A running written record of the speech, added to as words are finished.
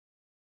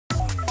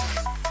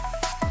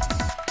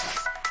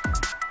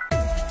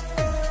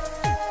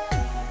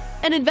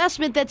An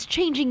investment that's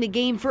changing the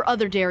game for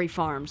other dairy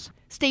farms.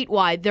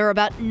 Statewide, there are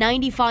about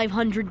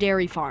 9,500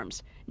 dairy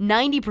farms.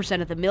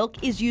 90% of the milk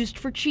is used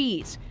for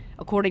cheese.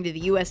 According to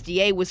the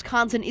USDA,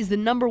 Wisconsin is the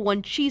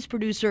 #1 cheese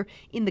producer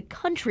in the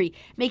country,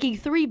 making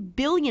 3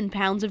 billion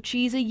pounds of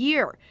cheese a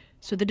year.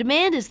 So the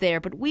demand is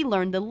there, but we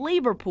learned the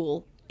labor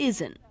pool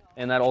isn't.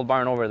 In that old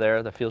barn over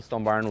there, the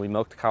Fieldstone barn, we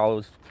milked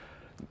cows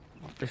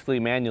basically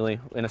manually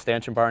in a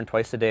stanchion barn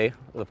twice a day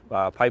with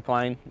a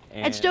pipeline.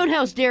 At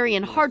Stonehouse Dairy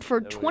in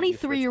Hartford,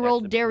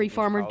 23-year-old dairy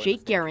farmer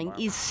Jake Gehring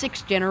is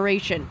 6th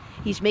generation.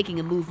 He's making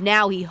a move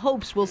now he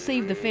hopes will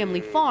save the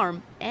family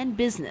farm and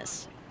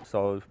business.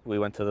 So we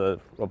went to the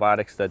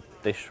robotics that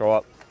they show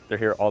up. They're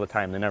here all the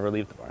time. They never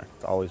leave the barn.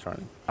 It's always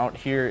running. Out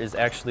here is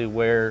actually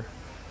where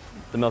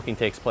the milking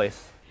takes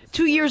place.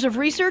 2 years of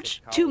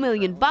research, $2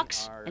 million,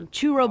 and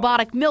 2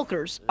 robotic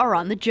milkers are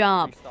on the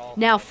job.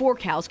 Now 4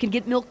 cows can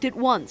get milked at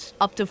once,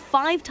 up to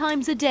 5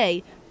 times a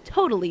day,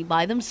 totally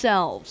by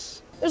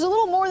themselves. There's a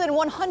little more than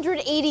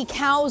 180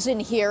 cows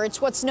in here.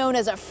 It's what's known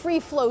as a free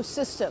flow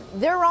system.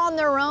 They're on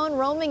their own,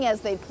 roaming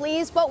as they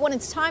please, but when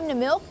it's time to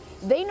milk,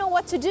 they know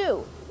what to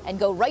do and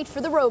go right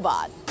for the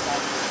robot.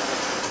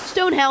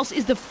 Stonehouse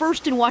is the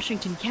first in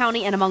Washington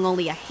County and among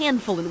only a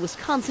handful in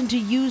Wisconsin to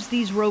use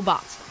these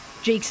robots.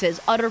 Jake says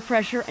udder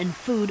pressure and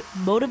food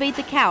motivate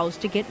the cows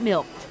to get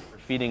milked.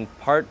 Feeding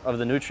part of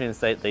the nutrients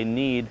that they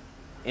need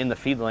in the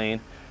feed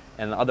lane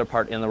and the other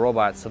part in the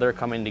robot, so they're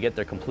coming to get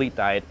their complete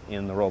diet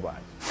in the robot.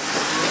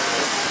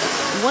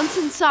 Once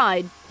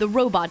inside, the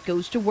robot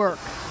goes to work.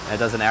 And it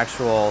does an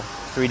actual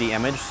 3D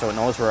image, so it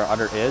knows where our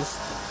udder is.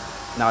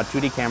 Now a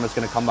 2D camera is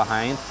going to come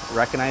behind,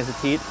 recognize the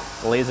teat,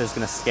 the laser is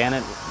going to scan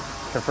it,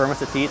 confirm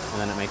it's a teat, and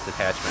then it makes the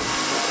attachment.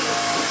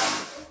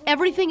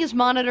 Everything is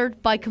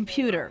monitored by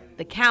computer.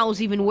 The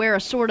cows even wear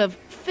a sort of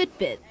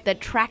Fitbit that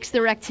tracks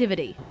their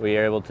activity. We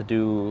are able to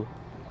do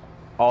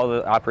all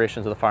the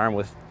operations of the farm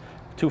with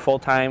 2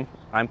 full-time,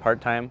 I'm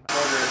part-time.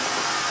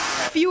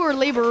 Fewer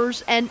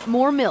laborers and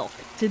more milk.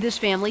 To this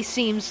family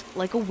seems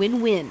like a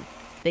win-win.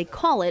 They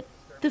call it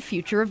the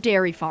future of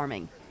dairy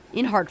farming.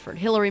 In Hartford,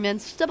 Hillary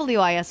Mintz,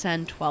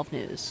 WISN 12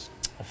 News.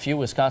 A few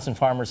Wisconsin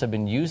farmers have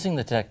been using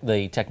the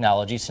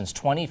technology since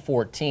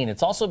 2014.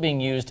 It's also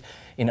being used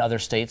in other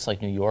states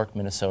like New York,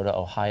 Minnesota,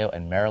 Ohio,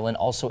 and Maryland,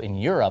 also in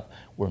Europe,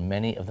 where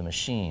many of the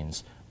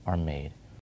machines are made.